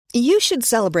You should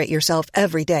celebrate yourself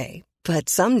every day, but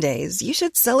some days you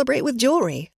should celebrate with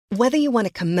jewelry. Whether you want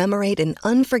to commemorate an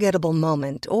unforgettable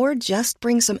moment or just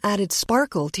bring some added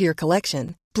sparkle to your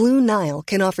collection, Blue Nile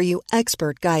can offer you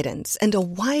expert guidance and a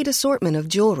wide assortment of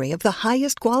jewelry of the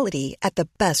highest quality at the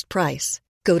best price.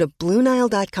 Go to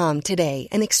BlueNile.com today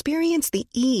and experience the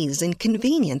ease and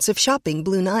convenience of shopping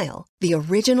Blue Nile, the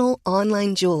original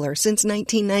online jeweler since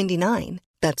 1999.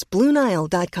 That's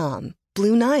BlueNile.com.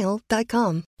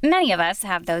 BlueNile.com. Many of us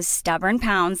have those stubborn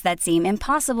pounds that seem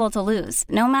impossible to lose,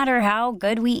 no matter how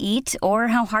good we eat or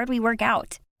how hard we work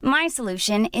out. My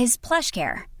solution is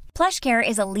PlushCare. PlushCare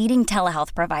is a leading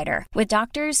telehealth provider with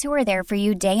doctors who are there for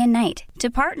you day and night to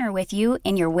partner with you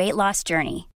in your weight loss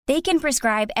journey. They can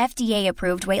prescribe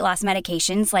FDA-approved weight loss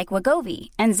medications like Wegovy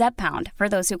and Zepbound for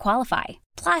those who qualify.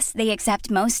 Plus, they accept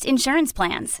most insurance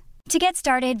plans. To get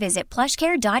started, visit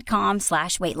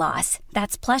plushcare.com/weightloss.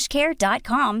 That's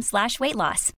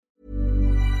plushcare.com/weightloss.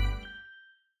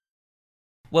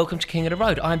 Welcome to King of the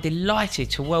Road. I'm delighted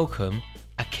to welcome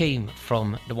Akeem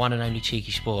from the one and only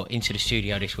Cheeky Sport into the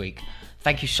studio this week.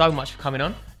 Thank you so much for coming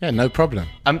on. Yeah, no problem.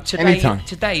 Anytime.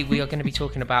 Today we are going to be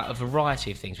talking about a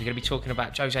variety of things. We're going to be talking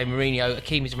about Jose Mourinho.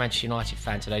 Akeem is a Manchester United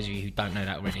fan, to those of you who don't know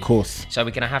that already. Of course. So we're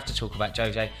going to have to talk about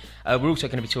Jose. We're also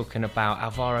going to be talking about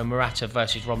Alvaro Morata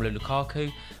versus Romelu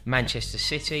Lukaku, Manchester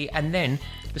City, and then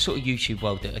the sort of YouTube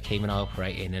world that Akeem and I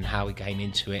operate in and how we came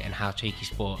into it and how Cheeky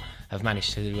Sport have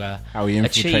managed to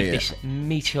achieve this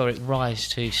meteoric rise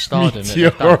to stardom.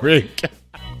 Meteoric.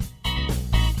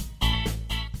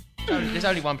 There's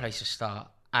only one place to start,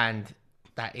 and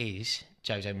that is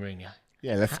Jose Mourinho.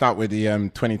 Yeah, let's start with the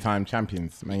 20-time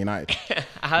champions, Man United.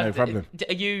 No problem.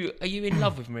 Are you in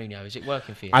love with Mourinho? Is it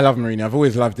working for you? I love Mourinho. I've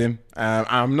always loved him.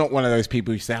 I'm not one of those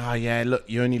people who say, "Oh yeah, look,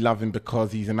 you only love him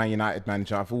because he's a Man United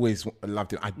manager." I've always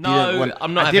loved him. I'm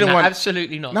not.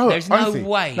 Absolutely not. No, there's honestly, no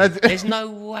way. There's no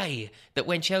way that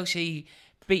when Chelsea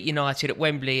beat United at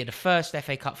Wembley at the first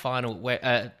FA Cup final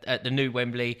at the new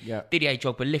Wembley, Didier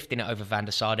Drogba lifting it over Van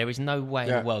der Sar, there is no way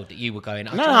in the world that you were going...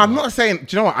 I'm not saying... Do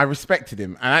you know what? I respected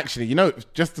him. And actually,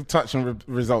 just to touch on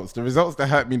results, the results that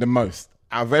hurt me the most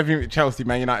out of every Chelsea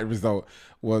Man United result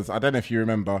was, I don't know if you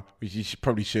remember, which you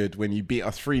probably should, when you beat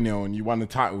us 3-0 and you won the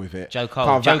title with it. Joe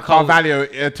Cole.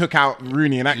 Carvalho took out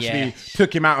Rooney and actually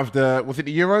took him out of was it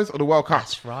the Euros or the World Cup?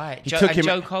 That's right.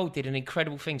 Joe Cole did an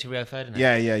incredible thing to Rio Ferdinand.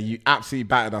 Yeah, you absolutely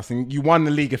battered us and you won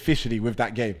the league officially with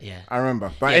that game. Yeah. I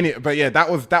remember. But that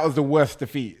was the worst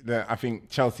defeat that I think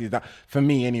Chelsea is, that for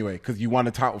me anyway, because you won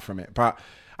a title from it. But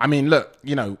I mean, look,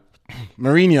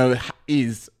 Mourinho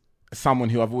is someone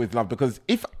who I've always loved, because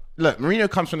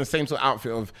Mourinho comes from the same sort of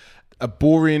outfit of a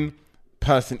boring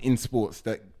person in sports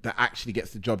that actually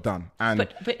gets the job done. And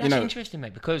but that's interesting,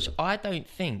 mate, because I don't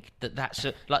think that's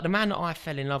like the man that I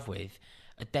fell in love with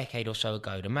a decade or so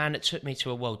ago, the man that took me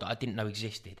to a world that I didn't know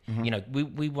existed.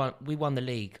 Mm-hmm. We won the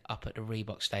league up at the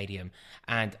Reebok Stadium,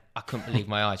 and I couldn't believe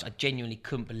my eyes. I genuinely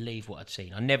couldn't believe what I'd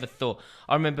seen. I never thought...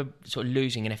 I remember sort of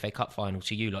losing an FA Cup final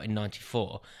to you lot in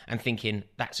 '94 and thinking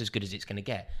that's as good as it's going to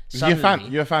get.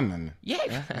 You're a fan then?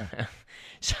 Yeah.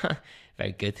 So,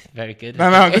 very good, very good. No,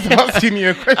 I'm just asking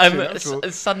you a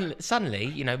question.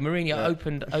 Suddenly, Mourinho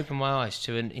opened my eyes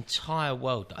to an entire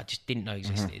world that I just didn't know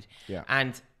existed. Mm-hmm. Yeah.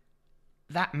 And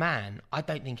that man, I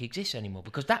don't think exists anymore,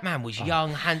 because that man was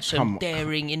young, handsome,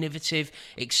 daring, innovative,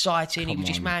 exciting. He was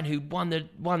this man who won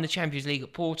the Champions League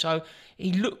at Porto.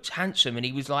 He looked handsome and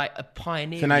he was like a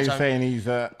pioneer. So now you're saying he's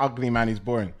an ugly man, he's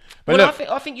boring. But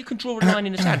I think you can draw a line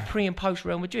in the sand pre and post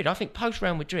Real Madrid. I think post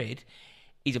Real Madrid,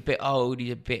 he's a bit old,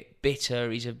 he's a bit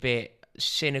bitter, he's a bit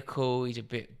cynical, he's a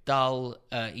bit dull.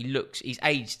 He's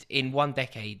aged in 1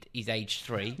 decade. He's aged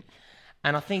 3.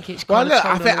 And I think it's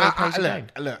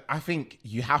I think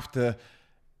you have to,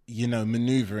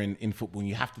 maneuver in football, and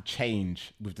you have to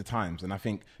change with the times. And I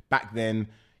think back then,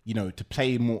 to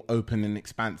play more open and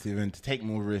expansive and to take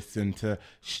more risks and to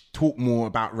talk more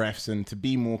about refs and to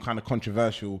be more kind of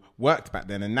controversial worked back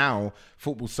then. And now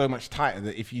football's so much tighter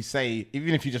that if you say,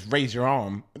 even if you just raise your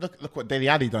arm, look what Dele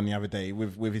Alli done the other day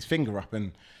with his finger up,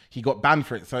 and he got banned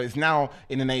for it. So it's now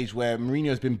in an age where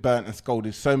Mourinho's been burnt and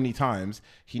scolded so many times.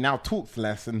 He now talks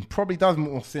less and probably does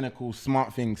more cynical,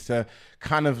 smart things to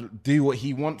kind of do what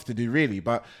he wants to do, really.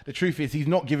 But the truth is, he's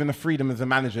not given the freedom as a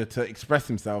manager to express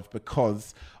himself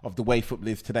because of the way football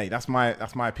is today. That's my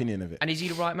opinion of it. And is he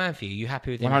the right man for you? You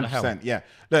happy with him? 100%, yeah.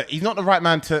 Look, he's not the right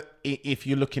man to, if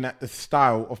you're looking at the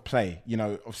style of play.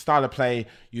 Of style of play,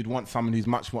 you'd want someone who's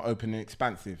much more open and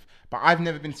expansive. But I've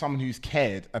never been someone who's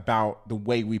cared about the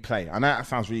way we play. I know that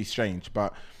sounds really strange,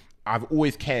 but I've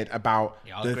always cared about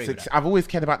I've always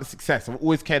cared about the success. I've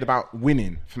always cared about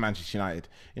winning for Manchester United.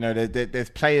 You know, there's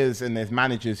players and there's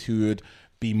managers who would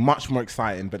be much more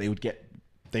exciting, but they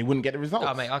wouldn't get the results.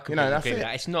 Oh, mate, I completely agree with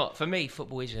that. It's not, for me,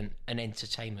 football isn't an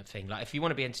entertainment thing. Like, if you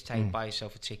want to be entertained, buy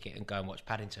yourself a ticket and go and watch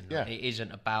Paddington. Like, it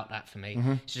isn't about that for me.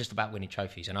 It's just about winning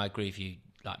trophies. And I agree with you,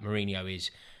 like, Mourinho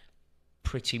is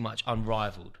pretty much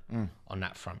unrivaled on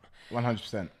that front.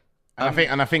 100%.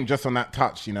 And I think just on that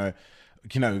touch, you know,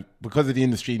 because of the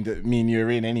industry that me and you are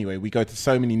in anyway, we go to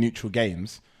so many neutral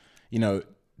games, you know,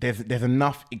 there's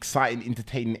enough exciting,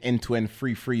 entertaining end-to-end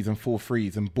 3-3s and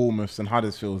 4-3s and Bournemouths and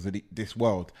Huddersfields of this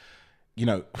world. You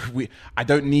know, I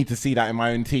don't need to see that in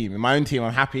my own team. In my own team,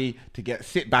 I'm happy to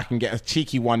sit back and get a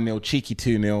cheeky 1-0, cheeky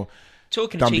 2-0.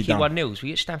 Talking of cheeky 1-0s,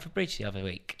 we at Stamford Bridge the other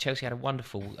week. Chelsea had a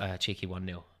wonderful cheeky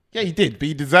 1-0. Yeah, he did, but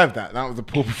he deserved that. That was a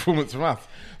poor performance from us.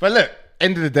 But look,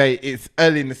 end of the day, it's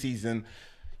early in the season.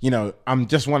 You know, I'm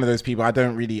just one of those people. I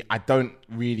don't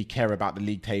really care about the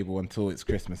league table until it's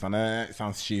Christmas. I know it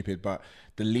sounds stupid, but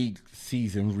the league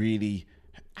season really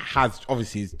has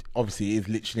obviously is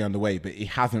literally underway, but it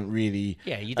hasn't really.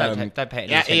 Yeah, you don't pay it.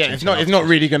 Yeah, it's not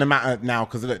really going to matter now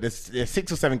because look, there's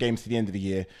 6 or 7 games to the end of the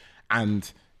year,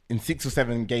 and in 6 or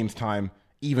 7 games time,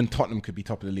 even Tottenham could be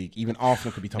top of the league. Even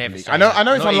Arsenal could be top of the league. I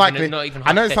know it's unlikely.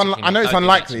 I know it's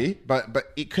unlikely,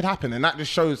 but it could happen, and that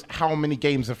just shows how many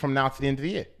games are from now to the end of the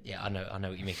year. Yeah, I know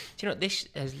what you mean. Do you know, this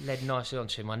has led nicely on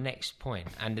to my next point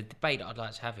and the debate that I'd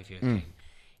like to have with you. King.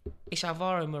 It's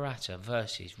Alvaro Morata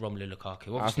versus Romelu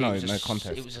Lukaku. Obviously, no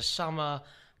contest. It was a summer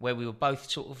where we were both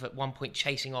sort of at one point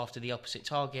chasing after the opposite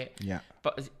target. Yeah.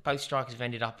 But both strikers have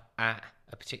ended up at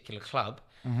a particular club.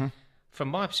 Mm-hmm. From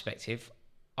my perspective,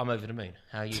 I'm over the moon.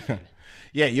 How are you feeling?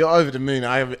 Yeah, you're over the moon.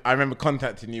 I remember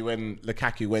contacting you when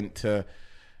Lukaku went to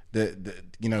the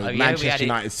Manchester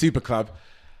United super club.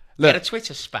 Look, you had a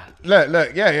Twitter spat.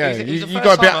 Look, yeah. You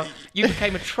got a bit. You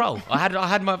became a troll. I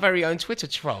had my very own Twitter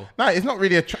troll. No, it's not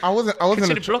really a troll. I wasn't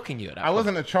considered blocking you at that point.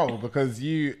 Wasn't a troll because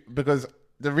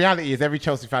the reality is every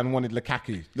Chelsea fan wanted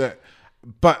Lukaku. Look.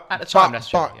 But at the time, that's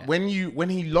true. But when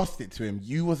he lost it to him,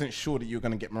 you wasn't sure that you were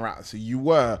going to get Morata. So you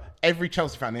were, every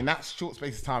Chelsea fan in that short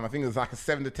space of time, I think it was like a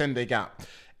 7 to 10 day gap.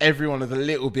 Everyone was a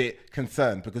little bit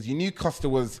concerned because you knew Costa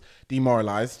was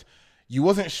demoralised. You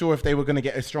wasn't sure if they were going to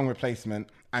get a strong replacement,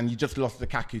 and you just lost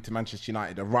Lukaku to Manchester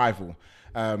United, a rival.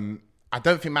 I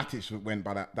don't think Matic went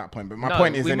by that point, but my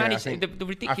point is, the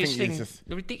ridiculous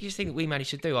thing that we managed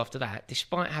to do after that,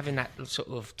 despite having that sort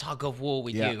of tug of war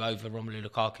with you over Romelu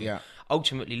Lukaku,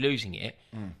 ultimately losing it,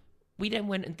 we then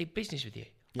went and did business with you.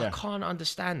 I can't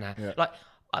understand that. Yeah. Like,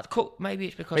 maybe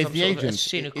it's because I'm sort of a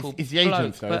cynical it's the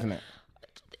agents, though, isn't it?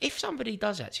 If somebody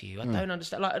does that to you, I don't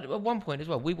understand. Like, at one point as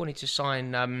well, we wanted to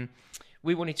sign the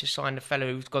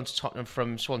fellow who's gone to Tottenham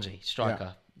from Swansea,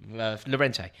 striker.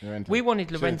 Llorente. We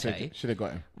wanted Llorente. Should have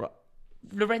got him. Right.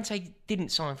 Llorente didn't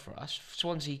sign for us.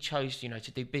 Swansea chose,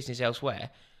 to do business elsewhere.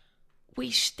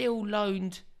 We still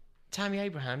loaned Tammy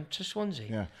Abraham to Swansea.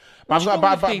 Yeah, but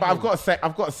I've got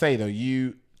to say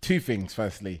though, two things.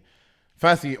 Firstly,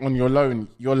 on your loan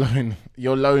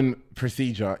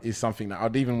procedure is something that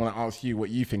I'd even want to ask you what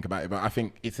you think about it. But I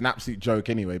think it's an absolute joke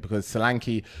anyway because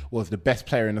Solanke was the best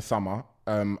player in the summer.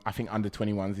 I think under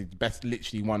 21s, he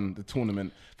literally won the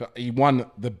tournament. But he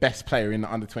won the best player in the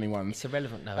under 21s. It's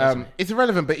irrelevant now, isn't it? It's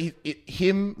irrelevant, but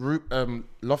him,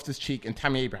 Loftus-Cheek and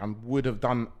Tammy Abraham would have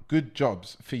done good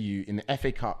jobs for you in the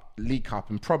FA Cup, League Cup,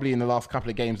 and probably in the last couple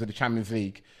of games of the Champions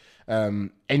League.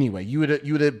 Anyway, you would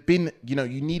have been,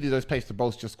 you needed those players to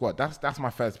bolster your squad. That's my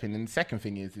first opinion. The second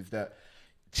thing is that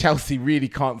Chelsea really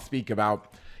can't speak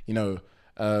about, not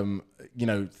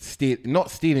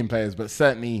stealing players, but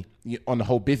certainly on the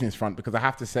whole business front, because I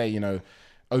have to say,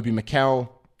 Obi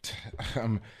Mikel,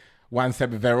 Juan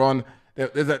Seba Veron.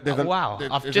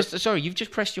 You've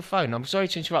just pressed your phone. I'm sorry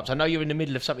to interrupt. I know you're in the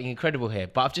middle of something incredible here,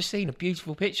 but I've just seen a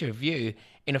beautiful picture of you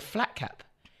in a flat cap.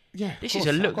 Yeah, this is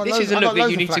a look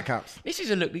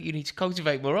that you need to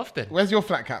cultivate more often. Where's your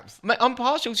flat caps? Mate, I'm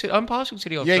partial to the odd flat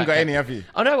cap. You ain't got any, have you?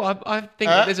 I know. I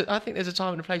think there's a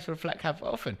time and a place for a flat cap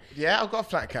often. Yeah, I've got a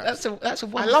flat cap. That's a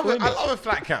wonderful image. I love a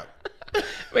flat cap.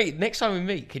 Wait, next time we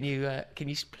meet, can you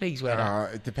please wear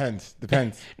that? It depends.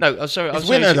 No, I'm sorry. It's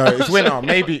winter though. It's winter.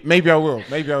 Maybe I will.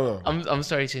 I'm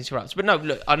sorry to interrupt, but no,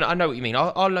 look, I know what you mean.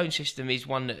 Our loan system is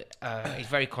one that is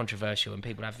very controversial, and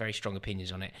people have very strong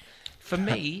opinions on it. For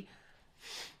me,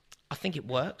 I think it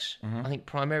works. Mm-hmm. I think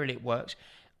primarily it works.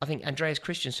 I think Andreas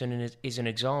Christensen is an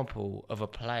example of a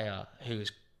player who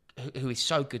is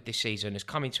so good this season, has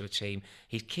come into a team.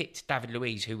 He's kicked David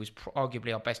Luiz, who was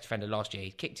arguably our best defender last year.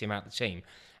 He kicked him out of the team.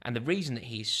 And the reason that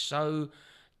he's so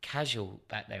casual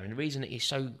back there, and the reason that he's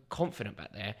so confident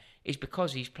back there is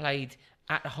because he's played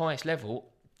at the highest level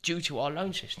due to our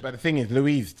loan system. But the thing is,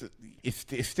 Luiz,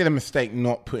 it's still a mistake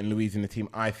not putting Luiz in the team,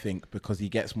 I think, because he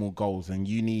gets more goals, and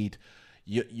you need...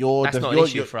 That's not an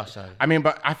issue for us, though. I mean,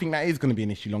 but I think that is going to be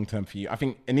an issue long term for you. I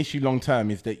think an issue long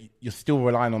term is that you're still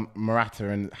relying on Morata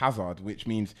and Hazard, which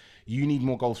means you need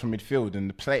more goals from midfield, and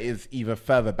the players either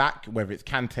further back, whether it's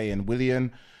Kante and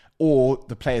Willian, or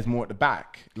the players more at the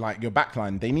back, like your back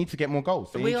line, they need to get more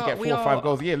goals. They need to get 4 or 5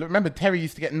 goals a year. Look, remember, Terry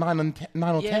used to get 9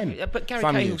 or 10. Yeah, but Gary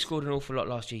Cahill scored an awful lot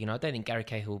last year. You know, I don't think Gary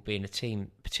Cahill will be in the team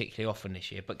particularly often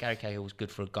this year, but Gary Cahill was good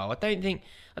for a goal. I don't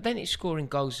think scoring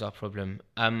goals is our problem.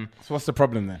 So what's the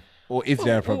problem then? Or is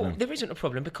there a problem? Well, there isn't a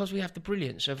problem because we have the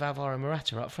brilliance of Alvaro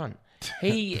Morata up front.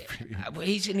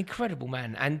 He's an incredible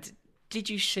man. And did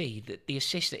you see that the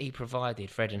assist that he provided,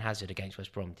 Fred and Hazard, against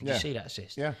West Brom? Did you see that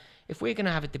assist? Yeah. If we're going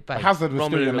to have a debate, Hazard was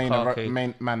still the Lukaku,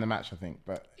 main man of the match, I think.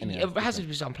 But anyway, Hazard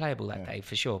was unplayable that day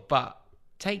for sure. But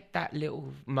take that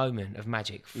little moment of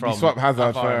magic from you swap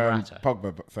Hazard Alvaro for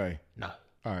Pogba. Sorry. No.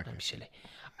 Oh, okay. Don't be silly.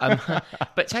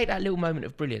 But take that little moment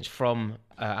of brilliance from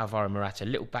Alvaro Morata,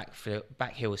 little back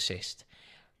heel assist.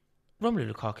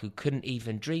 Romelu Lukaku couldn't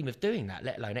even dream of doing that,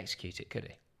 let alone execute it, could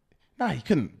he? No, he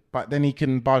couldn't. But then he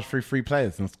can barge through 3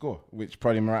 players and score, which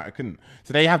probably Morata couldn't.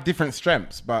 So they have different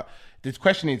strengths. But this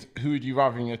question is, who would you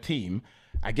rather in your team?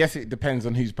 I guess it depends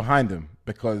on who's behind them,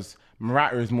 because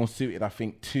Morata is more suited, I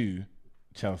think, to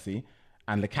Chelsea,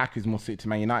 and Lukaku is more suited to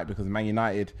Man United, because Man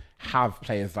United have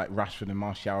players like Rashford and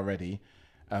Martial already.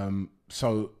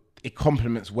 So it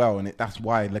complements well, and that's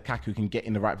why Lukaku can get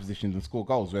in the right positions and score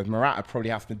goals, whereas Morata probably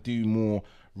has to do more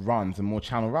runs and more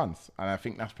channel runs. And I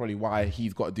think that's probably why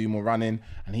he's got to do more running,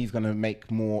 and he's going to make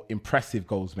more impressive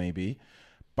goals maybe.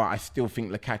 But I still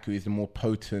think Lukaku is the more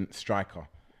potent striker.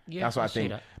 Yeah, that's what I think.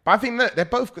 That. But I think that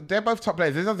they're both top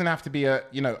players. It doesn't have to be a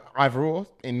either or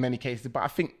in many cases. But I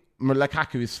think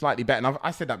Lukaku is slightly better. And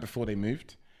I said that before they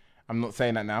moved. I'm not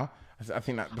saying that now. I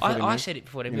think that before they moved. I said it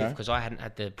before they moved because I hadn't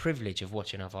had the privilege of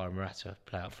watching Alvaro Morata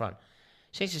play up front.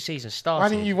 Since the season started... Why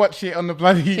didn't you watch it on the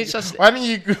bloody... Why didn't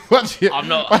you watch it? I'm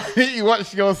not... Why didn't you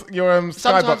watch your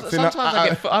Skybox? Sometimes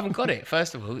I haven't got it,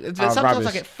 first of all. Sometimes rubbish.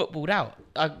 I get footballed out.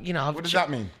 What does that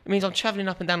mean? It means I'm travelling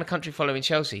up and down the country following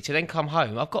Chelsea to then come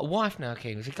home. I've got a wife now,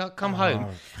 King. So come home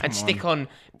and stick on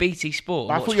BT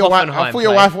Sport. I thought your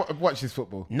wife watches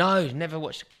football. No, never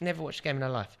watched a game in her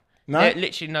life. No?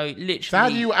 Literally, no. Literally. So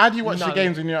how do you watch the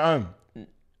games on your own?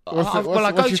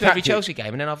 I go to every Chelsea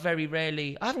game, and then I very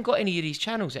rarely... I haven't got any of these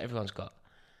channels that everyone's got.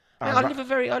 I live a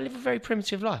very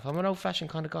primitive life. I'm an old-fashioned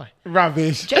kind of guy.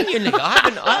 Rubbish. Genuinely,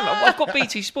 I've got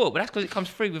BT Sport, but that's because it comes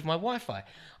free with my Wi-Fi.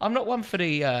 I'm not one for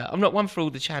all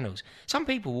the channels. Some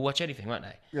people will watch anything, won't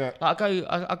they? Yeah. Like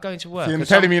I go into work. So you're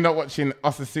telling me you're not watching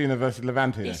Osasuna versus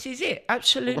Levante? This is it.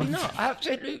 Absolutely not.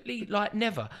 Absolutely,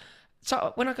 never.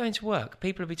 So when I go into work,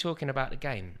 people will be talking about the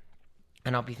game.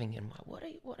 And I'll be thinking, what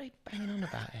are they banging on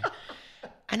about here?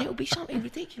 And it'll be something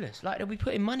ridiculous. Like they'll be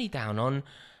putting money down on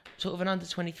sort of an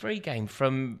under-23 game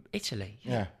from Italy.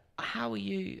 Yeah. How are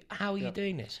you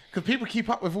doing this? Because people keep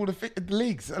up with all the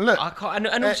leagues. And look, I can't.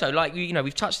 And also,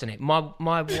 we've touched on it. My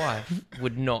wife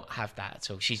would not have that at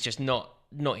all. She's just not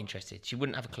interested. She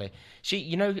wouldn't have a clue.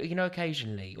 She,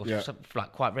 occasionally or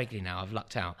like quite regularly now, I've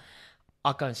lucked out.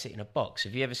 I go and sit in a box.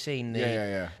 Have you ever seen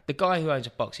the guy who owns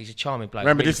a box? He's a charming bloke.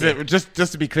 Remember,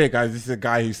 just to be clear, guys, this is a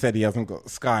guy who said he hasn't got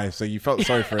Sky, so you felt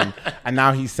sorry for him, and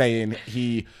now he's saying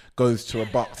he goes to a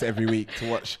box every week to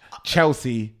watch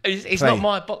Chelsea. It's not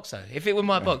my box though. If it were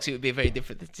my box, it would be a very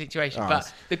different situation.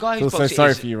 But the guy whose box is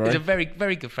a very,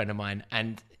 very good friend of mine,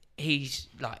 and he's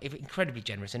like incredibly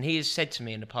generous. And he has said to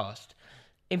me in the past,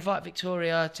 "Invite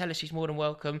Victoria. Tell her she's more than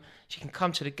welcome. She can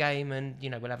come to the game, and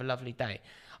we'll have a lovely day."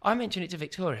 I mentioned it to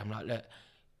Victoria. I'm like, look,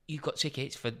 you've got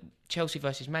tickets for Chelsea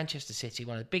versus Manchester City,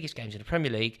 one of the biggest games in the Premier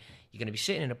League. You're going to be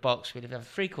sitting in a box. We'll have a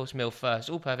 3-course meal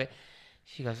first, all perfect.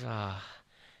 She goes,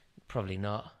 probably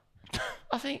not.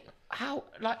 I think, aside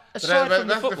from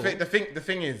the football... The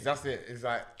thing is, that's it. It's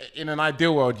like, in an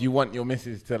ideal world, you want your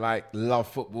missus to, love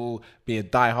football, be a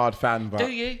die-hard fan. But do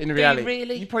you? In reality, you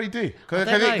really? You probably do.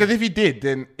 Because if you did,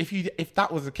 then if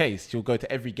that was the case, you'll go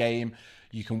to every game.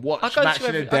 You can watch match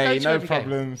of the day, no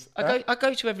problems. I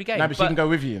go to every game. No, but she can go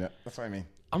with you. That's what I mean.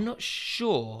 I'm not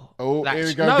sure. Oh, here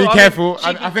we go. No, be careful.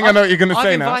 I think I know what you're going to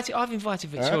say now. I've invited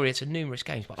Victoria to numerous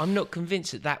games, but I'm not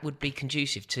convinced that would be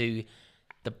conducive to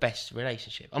the best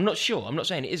relationship. I'm not sure. I'm not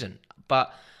saying it isn't,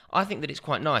 but I think that it's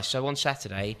quite nice. So on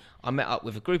Saturday, I met up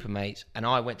with a group of mates, and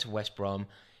I went to West Brom.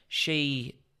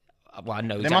 I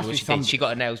know exactly what she did. She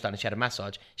got her nails done and she had a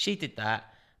massage. She did that.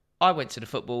 I went to the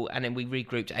football, and then we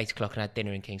regrouped at 8 o'clock and had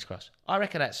dinner in King's Cross. I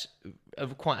reckon that's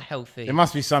quite healthy. There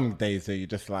must be some days where you're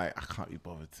just like, I can't be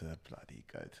bothered to bloody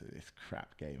go to this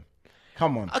crap game.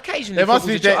 Come on. Occasionally, there must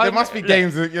be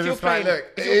games that you're just like, look.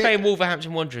 If you're playing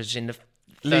Wolverhampton Wanderers in the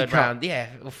third round,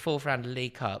 or fourth round of the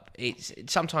League Cup,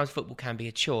 sometimes football can be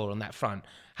a chore on that front.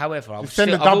 However, I've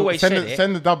always said it.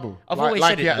 Send the double. I've always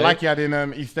said it. Like you had in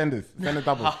EastEnders. Send a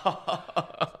double.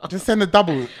 Just send a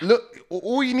double. Look,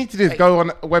 all you need to do is go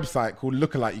on a website called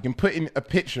Lookalike. You can put in a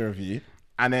picture of you,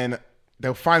 and then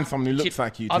they'll find someone who looks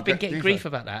like you. I've been getting grief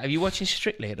about that. Are you watching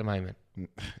Strictly at the moment?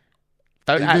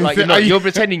 Don't act like you're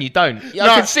pretending you don't. No,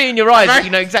 I can see in your eyes that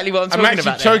you know exactly what I'm talking about.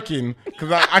 I'm actually choking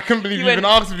because I couldn't believe you even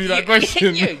asked me that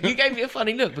question. You gave me a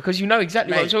funny look because you know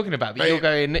exactly what I'm talking about. But you're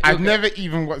going. I've never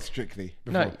even watched Strictly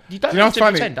before. No, you don't have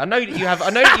to pretend. I know that you have. I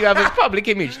know that you have a public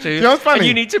image too. Do you know what's funny? And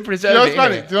you need to preserve it.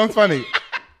 Do you know what's funny?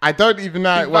 I don't even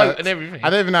know how it works. And everything. I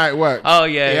don't even know how it works. Oh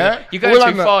yeah. You're going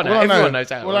too far now. Everyone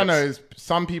knows how it works. All I know is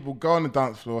some people go on the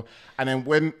dance floor, and then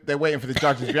when they're waiting for the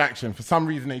judge's reaction, for some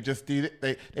reason they just do it.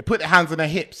 They put their hands on their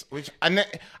hips, which I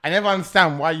never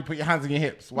understand why you put your hands on your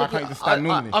hips. Why can't you just stand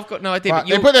normally? I've got no idea. But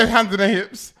they put their hands on their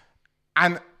hips,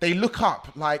 and they look up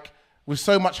like with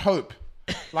so much hope.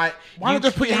 Like, why not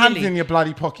just put your hands in your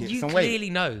bloody pockets and wait?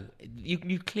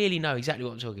 You clearly know exactly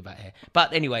what I'm talking about here.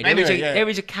 But anyway, there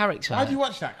is a character. Why do you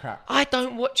watch that crap? I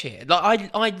don't watch it.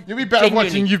 Like you'd be better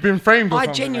watching You've Been Framed. I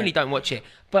genuinely don't watch it.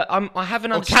 But I have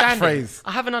an understanding.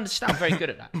 I have an understanding. I'm very good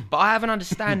at that. But I have an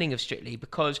understanding of Strictly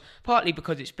partly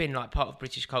because it's been like part of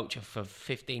British culture for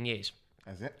 15 years.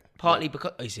 Has it? Partly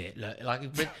because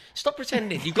stop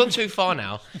pretending. You've gone too far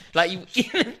now. Like,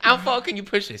 how far can you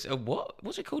push this?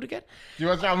 What's it called again?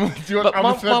 My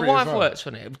wife works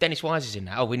on it. Dennis Wise is in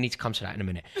that. Oh, we need to come to that in a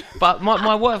minute. But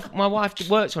my wife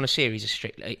works on a series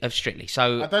of Strictly.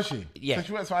 So does she? Yeah. So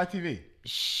she works for ITV.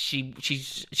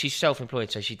 She's self-employed,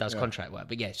 so she does contract work.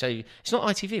 But yeah, so it's not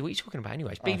ITV. What are you talking about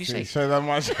anyway? It's BBC. So that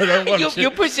much I don't watch it.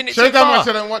 You're pushing it so too far. Much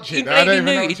I don't watch it. He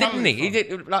knew, didn't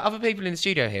he? Like other people in the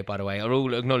studio here, by the way, are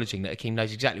all acknowledging that Akeem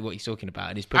knows exactly what he's talking about,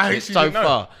 and he's pushing it so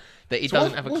far that he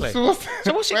doesn't have a clue. So what's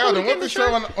it called? What's the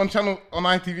show on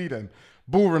ITV then?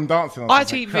 Ballroom dancing.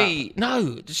 ITV,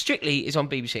 no, Strictly is on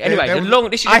BBC. Anyway,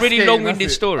 this is a really long-winded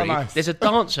story. Nice. There's a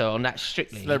dancer on that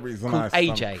Strictly called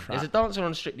AJ. There's a dancer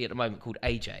on Strictly at the moment called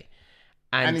AJ.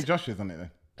 And Annie Joshua's on it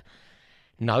then?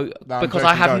 No, because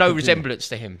I have no resemblance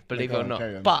to him, believe it or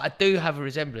not. But I do have a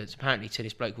resemblance, apparently, to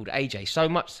this bloke called AJ. So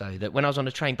much so that when I was on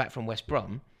the train back from West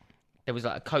Brom, there was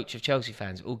like a coach of Chelsea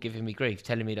fans all giving me grief,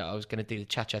 telling me that I was going to do the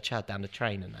cha-cha-cha down the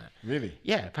train and that. Really?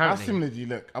 Yeah, apparently. How similar do you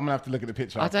look? I'm going to have to look at the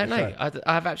picture. I don't know.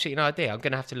 I have absolutely no idea. I'm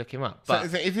going to have to look him up.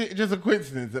 But so is it just a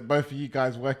coincidence that both of you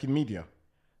guys work in media?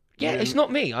 Yeah, it's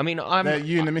not me. I mean,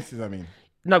 you and the missus, I mean.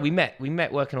 No, we met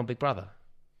working on Big Brother.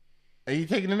 Are you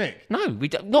taking the mic? No,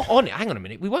 not on it. Hang on a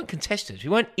minute. We weren't contestants.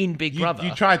 We weren't in Big Brother.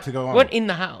 You tried to go on. We weren't in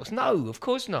the house. No, of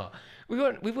course not. We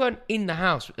weren't in the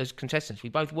house as contestants. We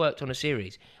both worked on a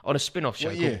series, on a spin-off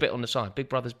show called Bit on the Side. Big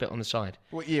Brother's Bit on the Side.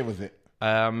 What year was it?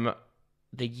 The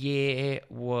year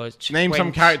was... Name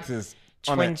some characters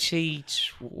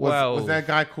 2012. Was there a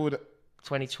guy called...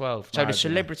 2012. So the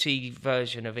celebrity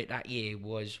version of it that year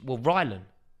was... Well, Rylan.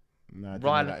 No, I don't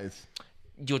know who that is.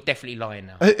 You're definitely lying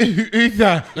now. Who's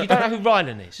that? You don't know who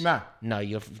Rylan is? Nah. No,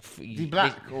 Is he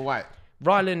black or white?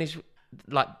 Rylan is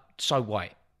like so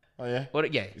white. Oh yeah? Well,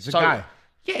 yeah. It's a guy?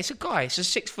 Yeah, it's a guy. It's a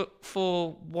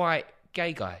 6'4" white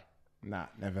gay guy. Nah,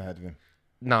 never heard of him.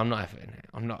 No, I'm not having it.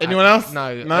 I'm not. Anyone else?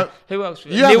 No. Who else?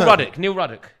 Neil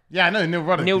Ruddock. Yeah, I know Neil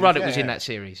Ruddock. Neil Ruddock was in that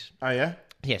series. Oh yeah?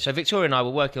 Yeah, so Victoria and I were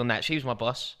working on that. She was my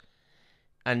boss.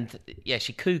 And yeah,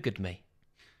 she cougared me.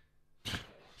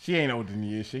 She ain't older than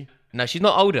you, is she? No, she's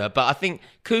not older, but I think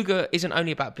cougar isn't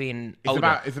only about being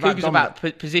older. Cougar's about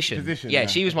position. Yeah,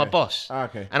 she was my boss. Oh,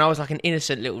 okay. And I was like an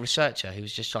innocent little researcher who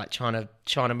was just like trying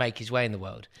to make his way in the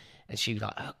world. And she was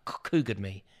like, cougared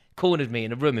me, cornered me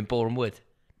in a room in Boreham Wood.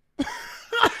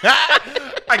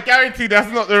 I guarantee that's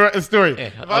not the story. Yeah,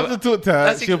 if I was to talk to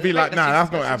her, she'll be like, nah,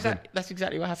 that's not what happened. That's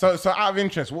exactly what happened. So out of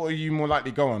interest, what are you more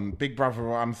likely to go on, Big Brother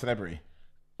or I'm a Celebrity?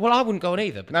 Well, I wouldn't go on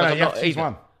either. No, you have to choose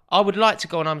one. I would like to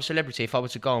go on I'm a Celebrity if I were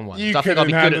to go on one. You couldn't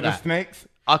handle the snakes?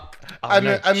 And all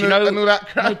that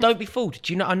crap? No, don't be fooled.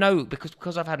 Do you know? I know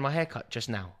because I've had my hair cut just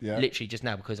now. Yeah. Literally just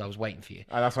now because I was waiting for you.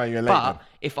 Oh, that's why you're late. But then.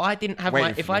 if I didn't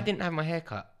have my hair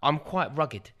cut, I'm quite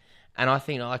rugged. And I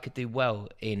think that I could do well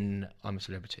in I'm a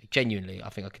Celebrity. Genuinely, I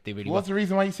think I could do really well. What's the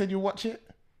reason why you said you'll watch it?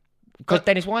 Because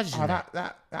Dennis Wise is in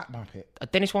that muppet.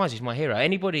 Dennis Wise is my hero.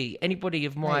 Anybody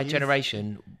of my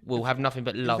generation will have nothing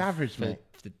but love average, for mate.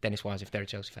 Dennis Wise if they're a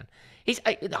Chelsea fan. He was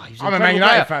an I'm a Man incredible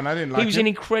United player. fan. I didn't like He was him. an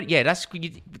incredible. Yeah, that's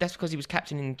because he was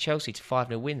captaining Chelsea to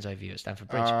 5-0 wins over you at Stamford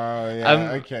Bridge. Oh,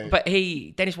 yeah, okay. But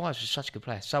Dennis Wise was such a good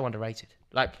player, so underrated.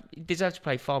 Like, he deserved to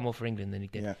play far more for England than he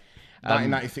did. Yeah.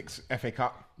 1996 FA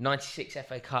Cup. 96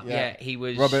 FA Cup, Yeah. yeah. He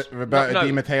was... Roberto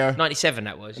Di Matteo. 97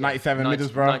 that was. 97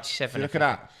 Middlesbrough. 97. See, look FA at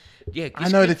that. Cup. Yeah, I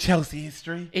know the Chelsea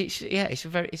history. It's a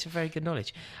very good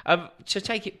knowledge. To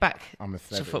take it back I'm a to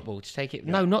celebrity. football, not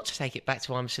to take it back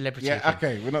to I'm a celebrity. Yeah, again.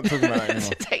 okay, we're not talking about that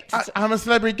anymore. To I'm a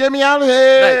celebrity. Get me out of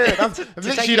here. No, That's to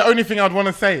literally take the only thing I'd want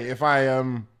to say if I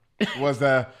was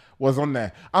on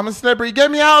there. I'm a celebrity.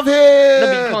 Get me out of here. No,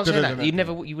 but you can't say that.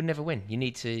 You would never win. You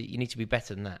need to be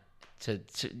better than that.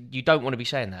 You don't want to be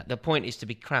saying that. The point is to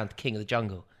be crowned king of the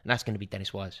jungle, and that's going to be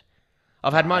Dennis Wise.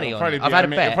 I've had money on it. I've had a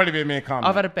bet. It'll probably be Amir Khan.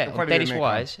 I've had a bet It'll on probably be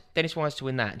Dennis Wise to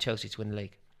win that and Chelsea to win the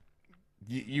league.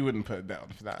 You wouldn't put a bet on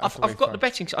for that. I've got the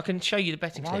betting. I can show you the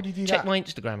betting. Why would you do Check that? my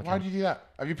Instagram account. Why would you do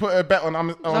that? Have you put a bet on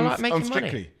making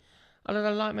Strictly? money. I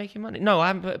don't like making money. No, I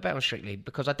haven't put a bet on Strictly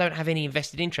because I don't have any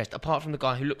invested interest apart from the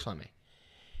guy who looks like me.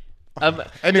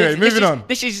 Anyway, moving on.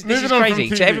 This is Moving on crazy.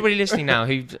 from To TV. everybody listening now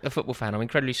who's a football fan, I'm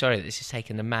incredibly sorry that this has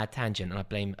taken a mad tangent and I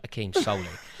blame Akeem solely.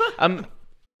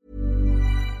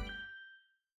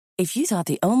 If you thought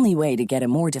the only way to get a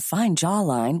more defined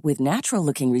jawline with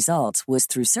natural-looking results was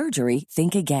through surgery,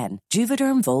 think again.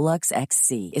 Juvederm Volux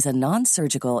XC is a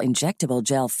non-surgical injectable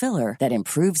gel filler that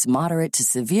improves moderate to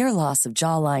severe loss of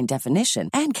jawline definition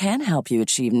and can help you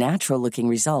achieve natural-looking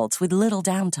results with little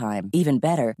downtime. Even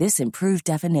better, this improved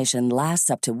definition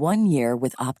lasts up to 1 year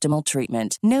with optimal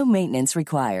treatment. No maintenance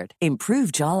required.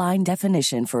 Improve jawline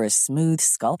definition for a smooth,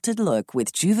 sculpted look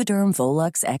with Juvederm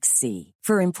Volux XC.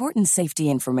 For important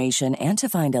safety information and to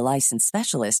find a licensed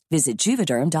specialist, visit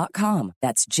Juvederm.com.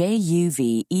 That's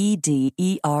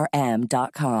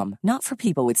JUVEDERM.com. Not for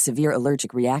people with severe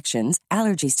allergic reactions,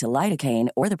 allergies to lidocaine,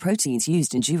 or the proteins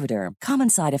used in Juvederm. Common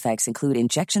side effects include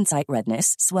injection site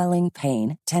redness, swelling,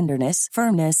 pain, tenderness,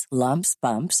 firmness, lumps,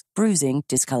 bumps, bruising,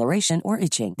 discoloration, or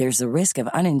itching. There's a risk of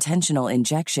unintentional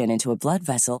injection into a blood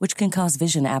vessel, which can cause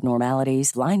vision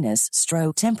abnormalities, blindness,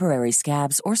 stroke, temporary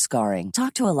scabs, or scarring.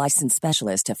 Talk to a licensed specialist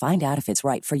to find out if it's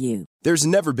right for you. There's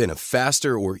never been a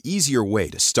faster or easier way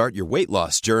to start your weight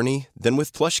loss journey than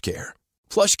with PlushCare.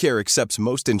 PlushCare accepts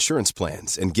most insurance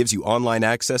plans and gives you online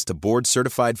access to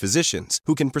board-certified physicians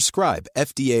who can prescribe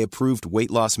FDA-approved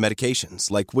weight loss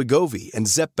medications like Wegovy and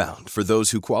Zepbound for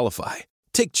those who qualify.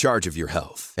 Take charge of your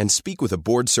health and speak with a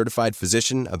board-certified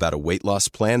physician about a weight loss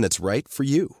plan that's right for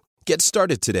you. Get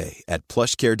started today at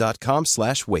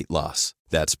plushcare.com/weight-loss.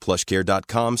 That's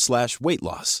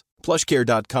plushcare.com/weight-loss.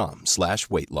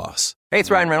 plushcare.com/weight-loss. Hey, it's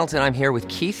Ryan Reynolds, and I'm here with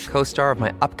Keith, co-star of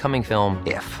my upcoming film,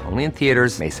 If, only in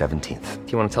theaters May 17th.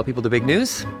 Do you want to tell people the big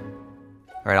news?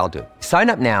 All right, I'll do it. Sign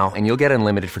up now and you'll get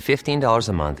unlimited for $15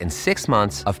 a month and 6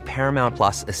 months of Paramount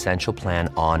Plus Essential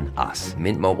Plan on us.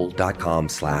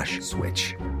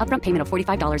 MintMobile.com/switch. Upfront payment of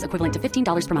 $45 equivalent to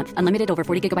 $15 per month. Unlimited over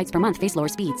 40 gigabytes per month. Face lower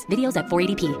speeds. Videos at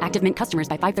 480p. Active Mint customers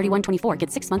by 531.24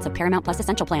 get 6 months of Paramount Plus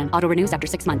Essential Plan. Auto renews after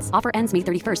 6 months. Offer ends May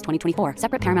 31st, 2024.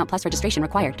 Separate Paramount Plus registration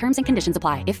required. Terms and conditions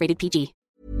apply if rated PG.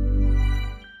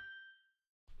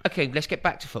 Okay, let's get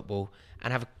back to football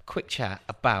and have a quick chat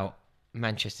about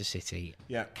Manchester City.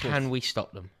 Yeah, Can we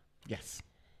stop them? Yes.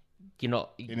 You're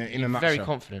not. In a You're nutshell. very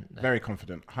confident. There. Very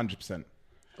confident, 100%.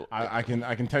 I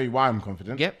can tell you why I'm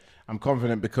confident. Yep. I'm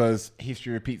confident because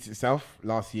history repeats itself.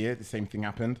 Last year, the same thing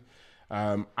happened.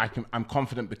 I'm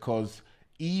confident because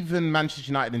even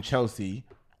Manchester United and Chelsea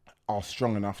are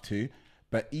strong enough to,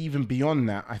 but even beyond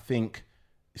that, I think,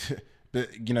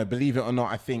 believe it or not,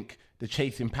 I think the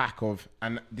chasing pack of,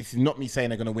 and this is not me saying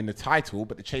they're going to win the title,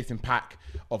 but the chasing pack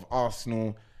of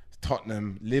Arsenal,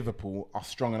 Tottenham, Liverpool are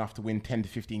strong enough to win 10 to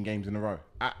 15 games in a row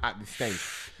at this stage.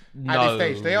 At this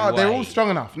stage, they are. They're all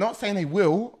strong enough. Not saying they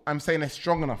will. I'm saying they're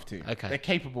strong enough to. Okay. They're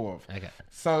capable of. Okay.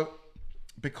 So,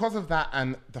 because of that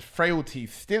and the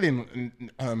frailties still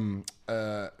in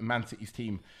Man City's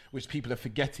team, which people are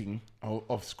forgetting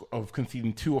of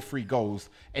conceding 2 or 3 goals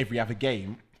every other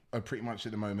game, pretty much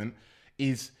at the moment,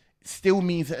 still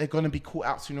means that they're going to be caught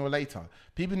out sooner or later.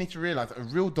 People need to realise a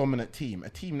real dominant team, a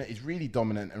team that is really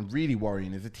dominant and really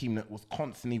worrying, is a team that was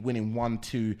constantly winning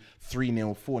 1-2,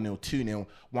 3-0, 4-0, 2-0,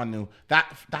 1-0.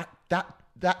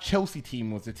 that Chelsea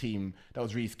team was the team that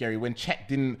was really scary when Cech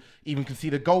didn't even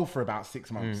concede a goal for about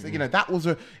 6 months. You know, that was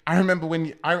I remember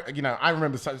when I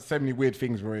remember so many weird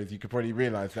things, whereas you could probably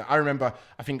realize that. I remember,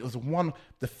 I think it was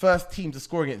the first team to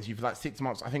score against you for like 6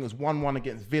 months. I think it was 1-1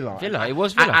 against Villa. It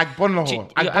was Villa. At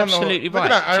Agbonlahor. You're absolutely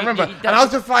right. I remember, and I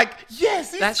was just like,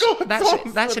 yes,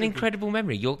 that's an incredible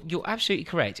memory. You're absolutely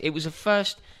correct. It was the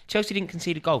first. Chelsea didn't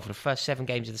concede a goal for the first 7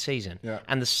 games of the season,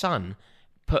 and the Sun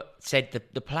said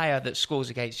the player that scores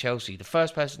against Chelsea, the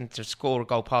first person to score a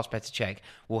goal past Petr Cech,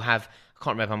 will have, I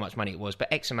can't remember how much money it was,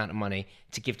 but X amount of money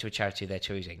to give to a charity of their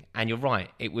choosing. And you're right,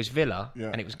 it was Villa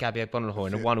and it was Gabby Agbonlahor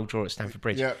in a 1-1 draw at Stamford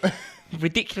Bridge. Yeah.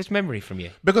 Ridiculous memory from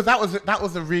you. Because that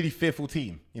was a really fearful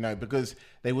team, you know, because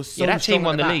they were so that team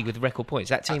won the league with record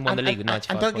points. That team won the league with 95 points.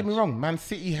 And don't get me wrong, Man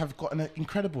City have got an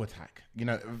incredible attack, you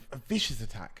know, a vicious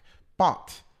attack.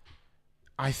 But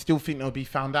I still think they'll be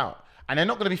found out. And they're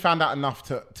not going to be found out enough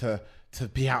to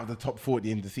be out of the top 4 at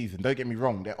the end of the season. Don't get me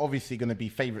wrong. They're obviously going to be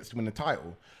favourites to win the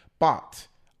title. But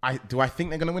do I think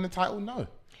they're going to win the title? No.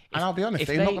 And I'll be honest,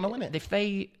 they're not going to win it. If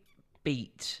they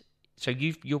beat... So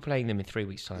you're playing them in 3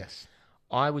 weeks' time. Yes.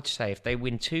 I would say if they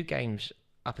win 2 games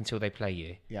up until they play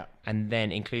you, and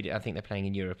then I think they're playing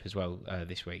in Europe as well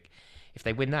this week. If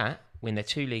they win their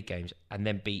 2 league games and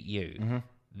then beat you...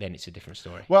 then it's a different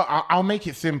story. Well, I'll make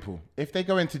it simple. If they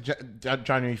go into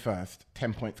January 1st,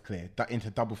 10 points clear, into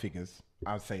double figures,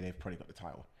 I would say they've probably got the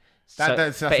title. But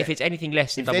if it's anything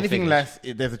less than double figures... If anything less,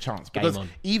 there's a chance. Because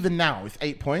even now, it's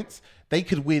 8 points. They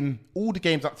could win all the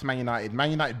games up to Man United.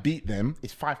 Man United beat them,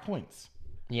 it's 5 points.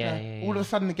 All of a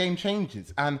sudden, the game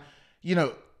changes. And, you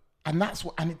know, and that's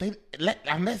what... And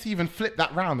let's even flip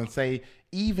that round and say,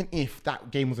 even if that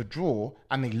game was a draw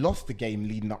and they lost the game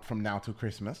leading up from now till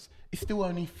Christmas... It's still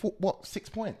only 6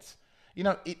 points. You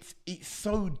know, it's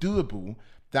so doable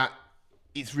that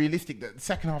it's realistic that the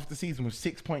second half of the season with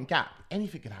 6 point gap,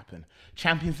 anything could happen.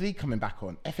 Champions League coming back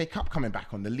on, FA Cup coming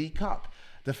back on, the League Cup,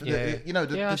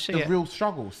 the real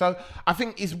struggle. So I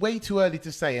think it's way too early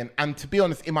to say. And to be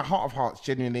honest, in my heart of hearts,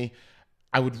 genuinely,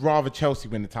 I would rather Chelsea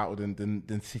win the title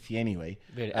than City anyway.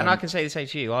 Really? And I can say the same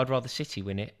to you. I'd rather City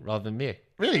win it rather than you.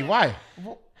 Really? Why?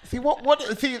 See, look,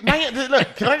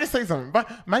 can I just say something?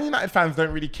 But Man United fans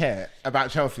don't really care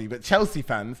about Chelsea, but Chelsea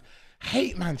fans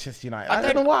hate Manchester United. I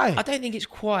don't know why. I don't think it's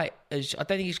quite as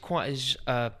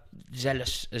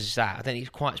zealous as that. I don't think it's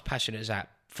quite as passionate as that.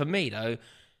 For me, though,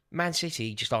 Man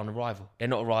City just aren't a rival. They're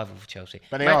not a rival for Chelsea.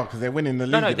 But they are, because they're winning the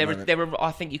league.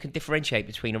 I think you can differentiate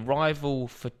between a rival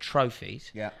for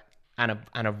trophies and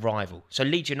a rival. So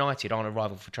Leeds United aren't a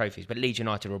rival for trophies, but Leeds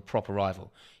United are a proper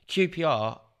rival.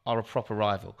 QPR are a proper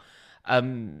rival.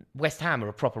 West Ham are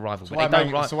a proper rival. So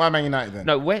why Man United then?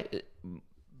 No,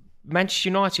 Manchester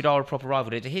United are a proper rival.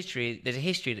 There's a history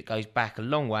that goes back a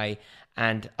long way,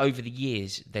 and over the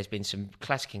years there's been some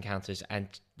classic encounters, and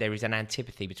there is an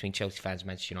antipathy between Chelsea fans and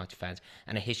Manchester United fans,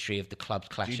 and a history of the clubs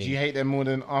clashing. Do you hate them more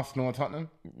than Arsenal or Tottenham?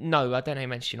 No, I don't hate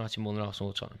Manchester United more than Arsenal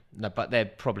or Tottenham. No, but they're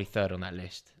probably third on that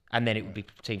list. And then it would be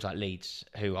teams like Leeds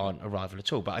who aren't a rival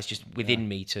at all. But it's just within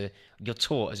me you're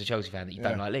taught as a Chelsea fan that you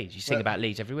don't like Leeds. You sing about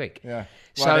Leeds every week. Yeah.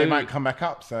 Well, they might come back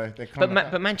up, so they come back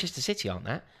up. But Manchester City aren't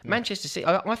that. Yeah. Manchester City,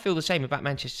 I feel the same about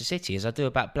Manchester City as I do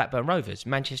about Blackburn Rovers.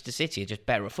 Manchester City are just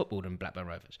better at football than Blackburn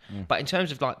Rovers. But in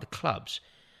terms of like the clubs...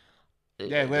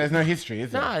 Yeah, well, there's no history,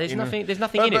 is there? No, there's nothing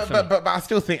in it for me. But I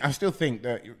still think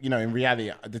that, you know, in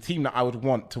reality, the team that I would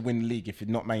want to win the league, if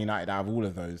it's not Man United, out of all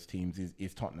of those teams,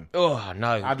 is Tottenham. Oh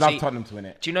no, I'd love Tottenham to win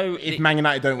it. Do you know if Man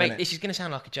United don't win it? This is going to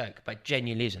sound like a joke, but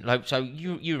genuinely isn't. Like, so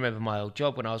you remember my old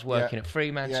job when I was working at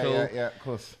Fremantle? Yeah, of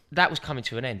course. That was coming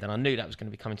to an end, and I knew that was going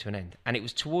to be coming to an end. And it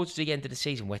was towards the end of the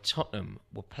season where Tottenham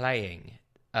were playing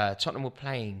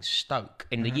Stoke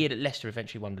in the year that Leicester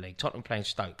eventually won the league. Tottenham playing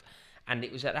Stoke, and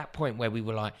it was at that point where we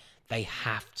were like, they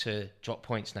have to drop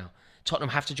points now. Tottenham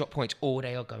have to drop points or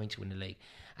they are going to win the league.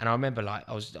 And I remember, like,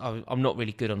 I'm not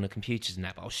really good on the computers and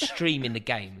that, but I was streaming the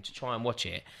game to try and watch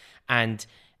it. And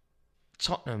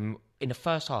Tottenham, in the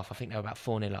first half, I think they were about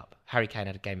 4-0 up. Harry Kane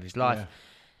had a game of his life.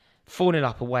 4-0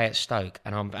 up away at Stoke.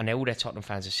 And all their Tottenham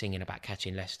fans are singing about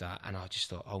catching Leicester. And I just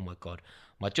thought, oh my God.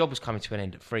 My job was coming to an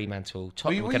end at Fremantle.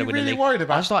 Tottenham were going to win the league. Worried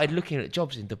about? I started looking at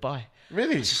jobs in Dubai.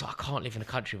 Really? It's just like, I can't live in a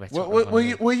country where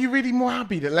were you really more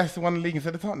happy that Leicester won the league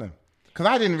instead of Tottenham? Because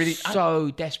I didn't really...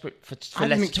 desperate for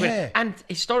Leicester to win. And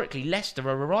historically, Leicester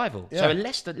are a rival. Yeah.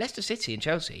 So Leicester City and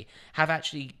Chelsea have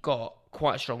actually got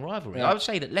quite a strong rivalry. Yeah. I would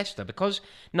say that Leicester, because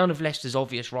none of Leicester's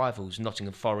obvious rivals,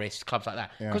 Nottingham Forest, clubs like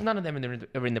that, because none of them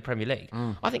are in the Premier League,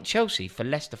 I think Chelsea, for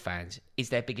Leicester fans, is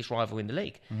their biggest rival in the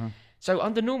league. Mm-hmm. So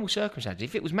under normal circumstances,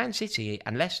 if it was Man City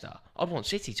and Leicester, I'd want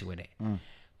City to win it.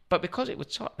 But because it was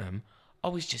Tottenham, I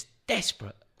was just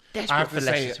desperate. desperate I have for to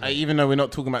Leicester say, to win. even though we're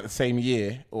not talking about the same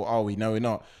year, or are we? No, we're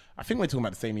not. I think we're talking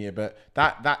about the same year, but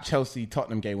that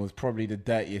Chelsea-Tottenham game was probably the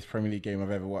dirtiest Premier League game I've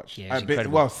ever watched. Yeah, it was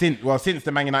incredible. Since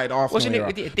the Man United Arsenal Wasn't era.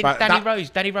 it? Didn't But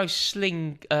Danny Rose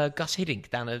sling Gus Hiddink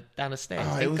down a stairs?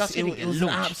 Oh, Gus Hiddink it was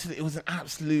launched. it was an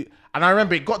absolute. And I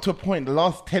remember it got to a point. The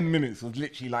last 10 minutes was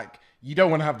literally like you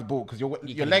don't want to have the ball because your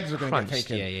legs were going to get Crunched,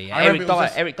 taken. Yeah. I remember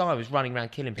Eric Dyer was running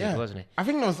around killing people, wasn't he? I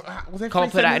think there was there.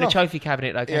 Can't put that in a trophy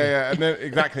cabinet, though. Can you? Yeah, and then,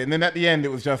 exactly. And then at the end, it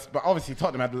was just. But obviously,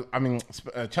 Chelsea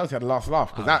had the last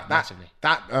laugh because that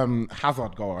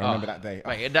Hazard goal. I remember that day.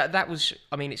 Right, that was.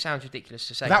 I mean, it sounds ridiculous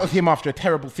to say. That was him after a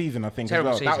terrible season, I think. Terrible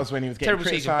as well. season. That was when he was getting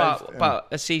terrible season, criticised. but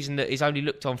a season that is only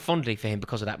looked on fondly for him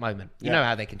because of that moment. You know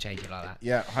how they can change it like that.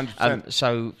 Yeah,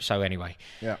 100%. So anyway,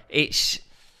 yeah, it's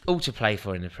all to play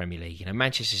for in the Premier League. You know,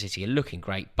 Manchester City are looking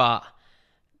great, but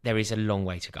there is a long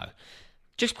way to go.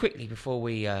 Just quickly before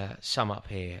we sum up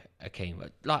here, Akeem,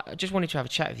 I just wanted to have a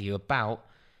chat with you about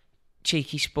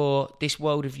Cheeky Sport, this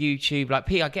world of YouTube. Like,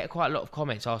 Pete, I get quite a lot of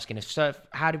comments asking us, so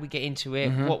how did we get into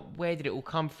it? Mm-hmm. Where did it all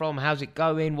come from? How's it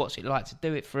going? What's it like to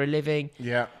do it for a living?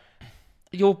 Yeah.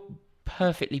 You're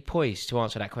perfectly poised to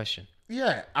answer that question.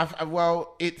 Yeah.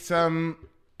 It's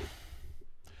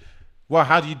Well,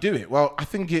 how do you do it? Well, I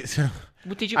think it's. Well,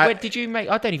 where did you make?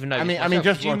 I don't even know.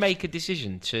 Just did you make a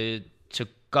decision to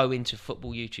go into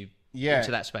football YouTube? Yeah.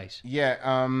 Into that space.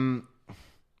 Yeah.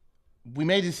 We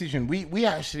made a decision. We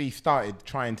actually started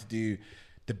trying to do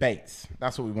debates.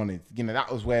 That's what we wanted. You know, that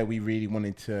was where we really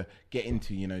wanted to get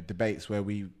into. You know, debates where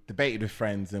we debated with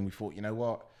friends, and we thought, you know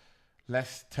what,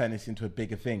 let's turn this into a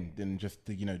bigger thing than just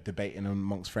debating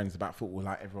amongst friends about football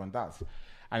like everyone does.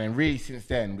 And then really since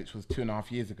then, which was 2.5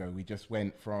 years ago, we just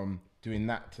went from doing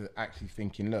that to actually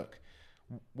thinking, look,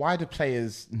 why do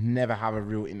players never have a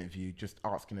real interview just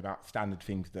asking about standard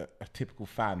things that a typical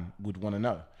fan would want to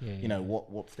know? Yeah.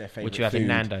 What's their favourite food? Would you have in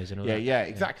Nando's and all that? Yeah,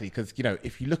 exactly. Because,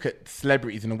 if you look at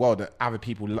celebrities in the world that other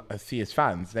people see as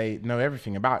fans, they know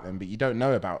everything about them, but you don't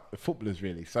know about the footballers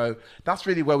really. So that's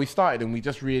really where we started, and we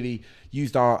just really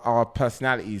used our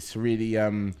personalities to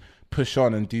really push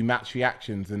on and do match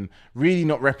reactions and really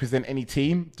not represent any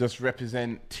team, just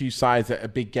represent two sides at a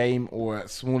big game or a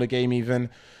smaller game even.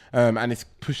 And it's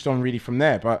pushed on really from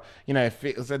there. But, if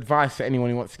it was advice to anyone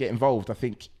who wants to get involved, I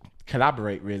think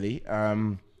collaborate really.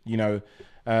 Give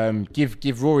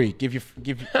Rory, give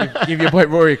your boy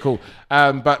Rory a call.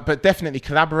 But definitely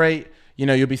collaborate.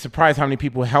 You'll be surprised how many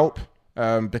people help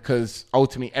because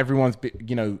ultimately everyone's,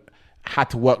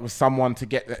 had to work with someone to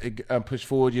get push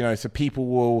forward, so people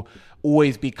will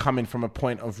always be coming from a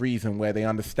point of reason where they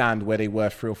understand where they were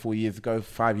 3 or 4 years ago,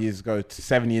 5 years ago,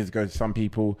 7 years ago to some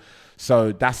people.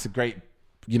 So that's a great,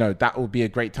 that will be a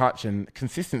great touch. And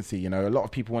consistency, a lot of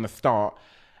people want to start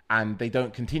and they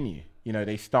don't continue.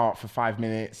 They start for 5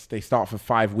 minutes, they start for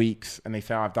 5 weeks, and they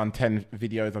say, I've done 10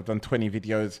 videos, I've done 20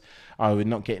 videos, we're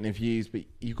not getting the views, but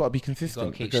you've got to be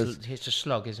consistent. Because it's a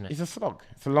slog, isn't it? It's a slog.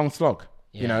 It's a long slog.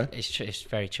 Yeah, it's true. It's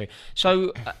very true.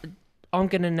 So I'm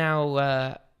going to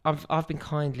now. I've been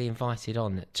kindly invited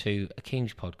on to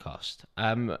Akeem's podcast.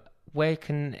 Where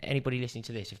can anybody listening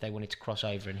to this, if they wanted to cross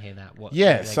over and hear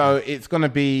that? So it's going to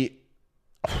be.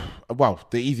 Well,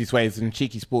 the easiest way is in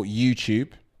Cheeky Sport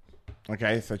YouTube.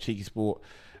 Okay, so Cheeky Sport.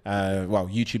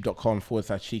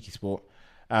 YouTube.com/Cheeky Sport.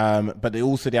 But they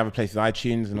also the other places,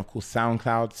 iTunes and of course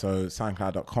SoundCloud. So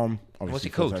SoundCloud.com. What's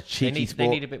it called? Cheeky Sport. They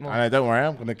need a bit more. I know, don't worry,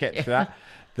 I'm going to get to that.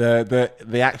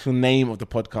 The actual name of the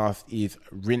podcast is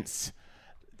Rinse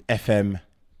FM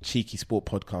Cheeky Sport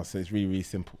Podcast. So it's really, really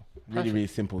simple. Really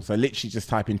simple. So literally just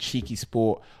type in Cheeky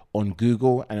Sport on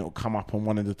Google and it will come up on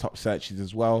one of the top searches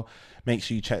as well. Make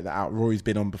sure you check that out. Rory's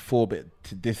been on before, but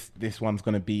this one's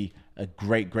going to be a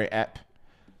great app.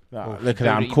 Look at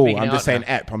that, I'm cool. I'm just saying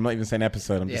ep. I'm not even saying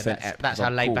episode. I'm just saying ep. That's how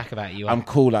laid back about you are. I'm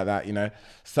cool like that,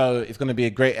 So it's going to be a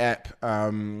great ep.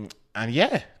 And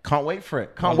yeah, can't wait for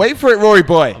it. Can't wait for it, Rory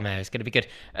boy. Oh, man, it's going to be good.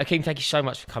 Akeem, thank you so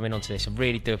much for coming on to this. I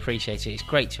really do appreciate it. It's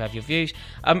great to have your views.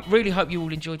 Really hope you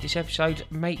all enjoyed this episode.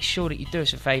 Make sure that you do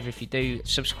us a favour if you do.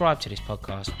 Subscribe to this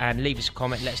podcast and leave us a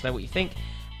comment. Let us know what you think.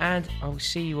 And I will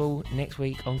see you all next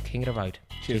week on King of the Road.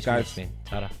 Cheers guys. For listening.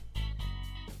 Ta-da.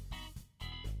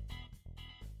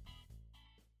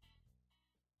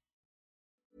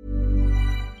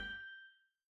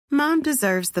 Mom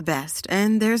deserves the best,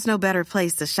 and there's no better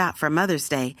place to shop for Mother's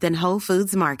Day than Whole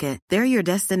Foods Market. They're your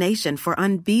destination for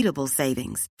unbeatable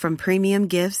savings, from premium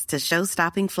gifts to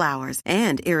show-stopping flowers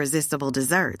and irresistible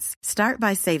desserts. Start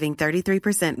by saving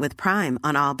 33% with Prime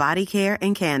on all body care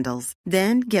and candles.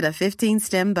 Then get a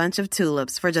 15-stem bunch of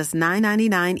tulips for just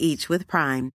 $9.99 each with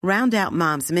Prime. Round out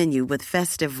Mom's menu with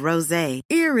festive rosé,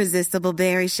 irresistible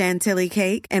berry chantilly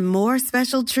cake, and more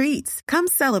special treats. Come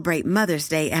celebrate Mother's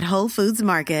Day at Whole Foods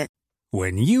Market.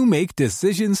 When you make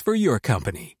decisions for your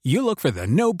company, you look for the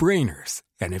no-brainers.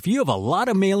 And if you have a lot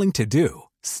of mailing to do,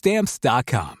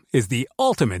 Stamps.com is the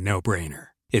ultimate no-brainer.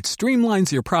 It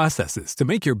streamlines your processes to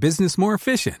make your business more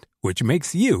efficient, which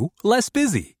makes you less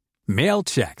busy. Mail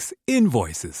checks,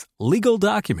 invoices, legal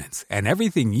documents, and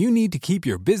everything you need to keep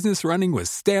your business running with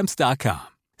Stamps.com.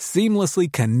 Seamlessly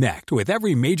connect with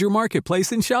every major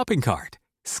marketplace and shopping cart.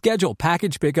 Schedule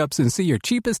package pickups and see your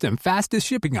cheapest and fastest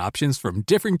shipping options from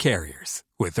different carriers,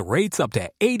 with rates up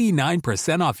to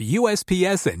 89% off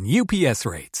USPS and UPS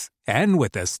rates. And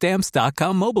with the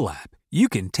Stamps.com mobile app, you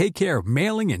can take care of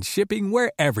mailing and shipping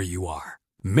wherever you are.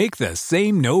 Make the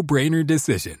same no-brainer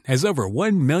decision as over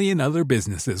 1 million other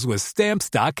businesses with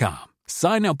Stamps.com.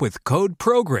 Sign up with code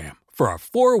PROGRAM for a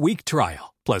 4-week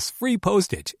trial, plus free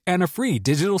postage and a free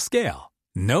digital scale.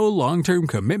 No long-term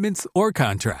commitments or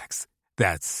contracts.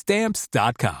 That's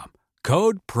Stamps.com.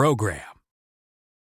 Code PROGRAM.